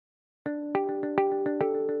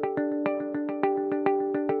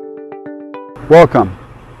Welcome.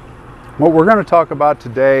 What we're going to talk about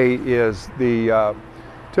today is the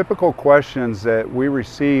typical questions that we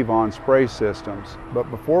receive on spray systems. But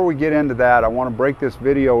before we get into that, I want to break this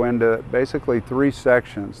video into basically three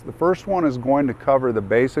sections. The first one is going to cover the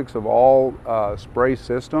basics of all spray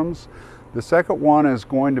systems. The second one is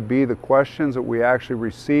going to be the questions that we actually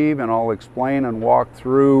receive, and I'll explain and walk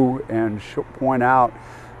through and point out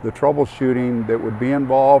the troubleshooting that would be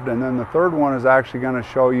involved. And then the third one is actually going to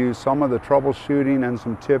show you some of the troubleshooting and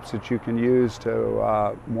some tips that you can use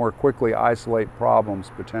to more quickly isolate problems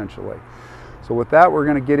potentially. So with that, we're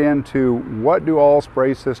going to get into what do all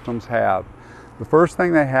spray systems have. The first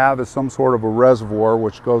thing they have is some sort of a reservoir,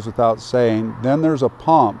 which goes without saying. Then there's a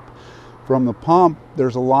pump. From the pump,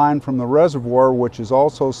 there's a line from the reservoir, which is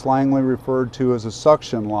also slangily referred to as a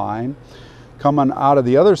suction line. Coming out of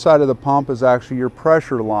the other side of the pump is actually your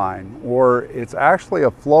pressure line, or it's actually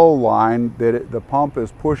a flow line that the pump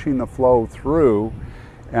is pushing the flow through,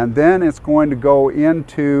 and then it's going to go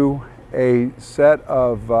into a set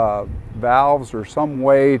of valves or some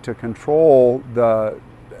way to control the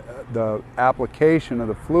application of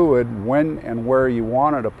the fluid when and where you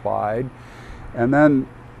want it applied. And then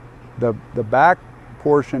the back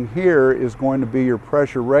portion here is going to be your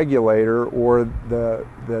pressure regulator, or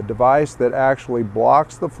the device that actually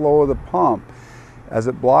blocks the flow of the pump. As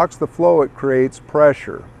it blocks the flow, it creates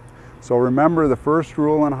pressure. So remember, the first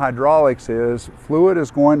rule in hydraulics is fluid is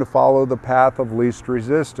going to follow the path of least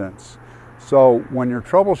resistance. So when you're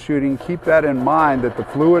troubleshooting, keep that in mind, that the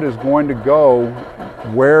fluid is going to go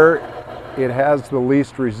where it has the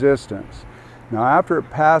least resistance. Now, after it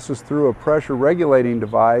passes through a pressure regulating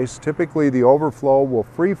device, typically the overflow will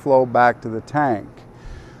free flow back to the tank.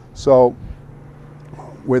 So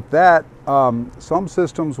with that, some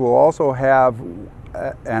systems will also have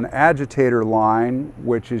an agitator line,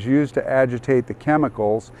 which is used to agitate the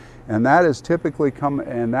chemicals, and that is typically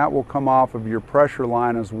that will come off of your pressure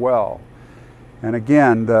line as well. And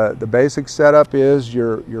again, the basic setup is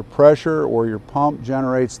your pressure or your pump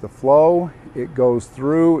generates the flow. It goes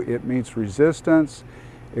through, it meets resistance,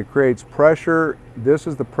 it creates pressure. This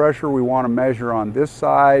is the pressure we want to measure on this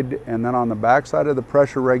side, and then on the back side of the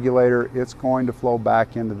pressure regulator, it's going to flow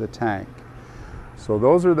back into the tank. So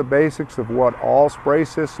those are the basics of what all spray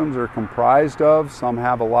systems are comprised of. Some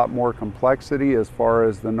have a lot more complexity as far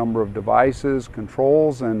as the number of devices,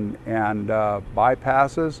 controls, and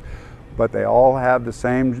bypasses, but they all have the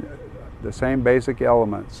same basic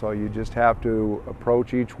elements. So you just have to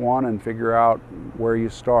approach each one and figure out where you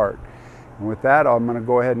start. And with that, I'm going to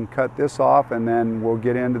go ahead and cut this off, and then we'll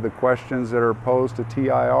get into the questions that are posed to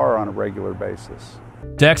TIR on a regular basis.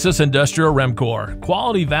 Texas Industrial Remcor,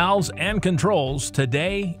 quality valves and controls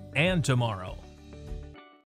today and tomorrow.